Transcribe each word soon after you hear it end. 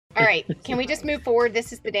right. Can we just move forward?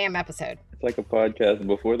 This is the damn episode. It's like a podcast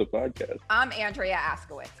before the podcast. I'm Andrea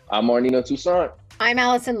Askowitz. I'm Marnino Toussaint. I'm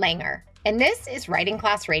Allison Langer. And this is Writing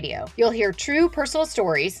Class Radio. You'll hear true personal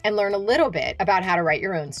stories and learn a little bit about how to write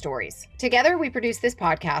your own stories. Together, we produce this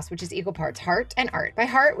podcast, which is equal parts heart and art. By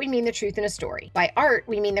heart, we mean the truth in a story. By art,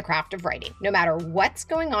 we mean the craft of writing. No matter what's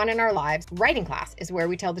going on in our lives, writing class is where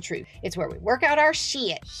we tell the truth. It's where we work out our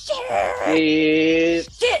shit. Shit.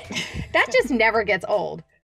 That just never gets old.